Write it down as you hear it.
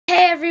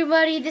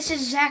everybody, this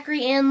is Zachary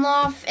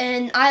Anloff,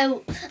 and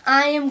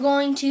I am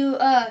going to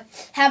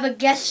have a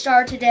guest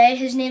star today.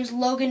 His name's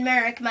Logan,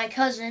 my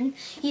cousin.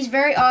 He's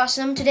very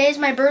awesome. Today is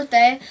my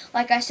birthday.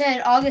 Like I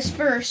said, August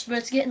 1st, but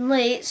it's getting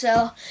late,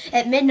 so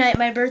at midnight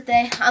my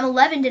birthday. I'm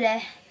 11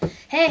 today.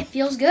 Hey,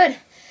 feels good.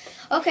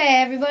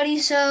 Okay, everybody,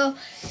 so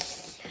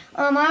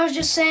I was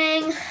just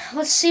saying,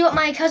 let's see what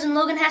my cousin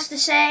Logan has to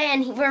say,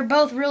 and we're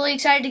both really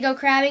excited to go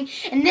crabbing.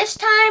 And this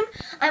time,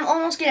 I'm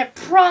almost going to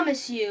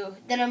promise you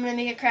that I'm going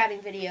to make a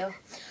crabbing video.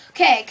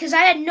 Okay, because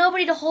I had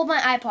nobody to hold my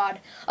iPod.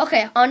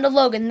 Okay, on to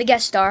Logan, the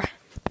guest star.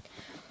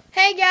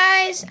 Hey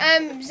guys,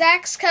 I'm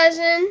Zach's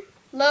cousin,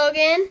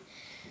 Logan.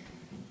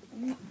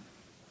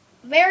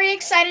 Very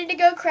excited to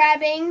go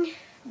crabbing.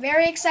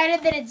 Very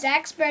excited that it's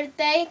Zach's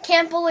birthday.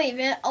 Can't believe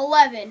it,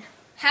 11.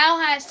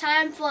 How has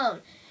time flown?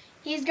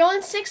 He's going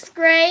 6th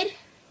grade,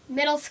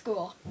 middle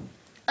school.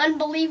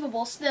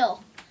 Unbelievable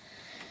still.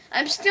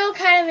 I'm still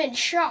kind of in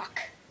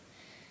shock.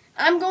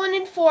 I'm going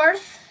in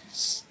 4th,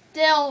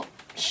 still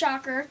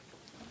shocker.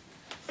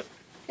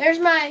 There's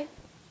my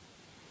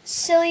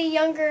silly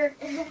younger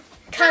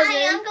cousin.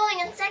 Hi, I'm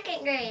going in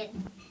 2nd grade.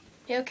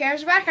 Who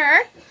cares about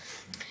her?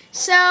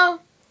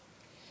 So,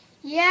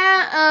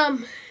 yeah,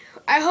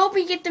 I hope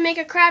we get to make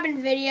a crabbing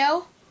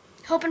video.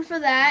 Hoping for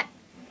that.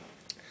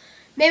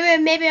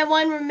 Maybe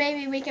one where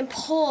maybe we can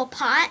pull a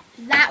pot.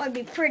 That would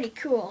be pretty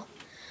cool.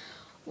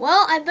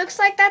 Well, it looks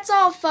like that's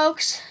all,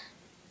 folks.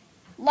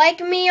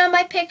 Like me on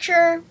my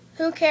picture.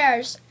 Who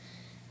cares?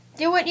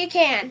 Do what you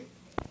can.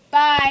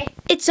 Bye.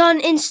 It's on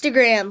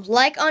Instagram.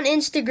 Like on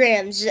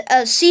Instagram.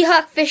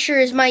 Seahawk Fisher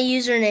is my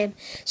username.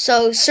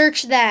 So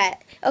search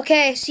that.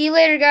 Okay, see you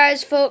later,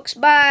 guys, folks.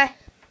 Bye.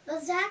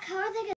 Well, Zach, how are they going to